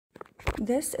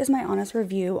This is my honest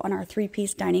review on our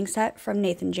three-piece dining set from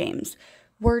Nathan James.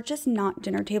 We're just not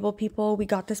dinner table people. We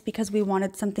got this because we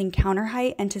wanted something counter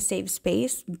height and to save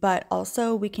space, but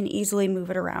also we can easily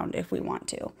move it around if we want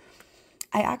to.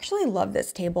 I actually love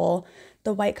this table.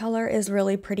 The white color is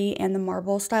really pretty and the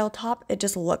marble style top, it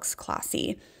just looks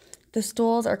classy. The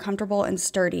stools are comfortable and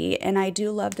sturdy, and I do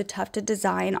love the tufted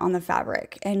design on the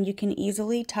fabric, and you can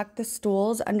easily tuck the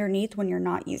stools underneath when you're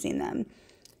not using them.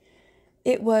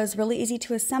 It was really easy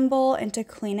to assemble, and to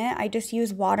clean it, I just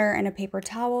use water and a paper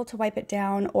towel to wipe it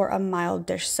down or a mild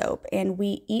dish soap. And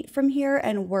we eat from here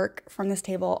and work from this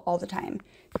table all the time.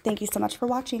 Thank you so much for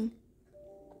watching.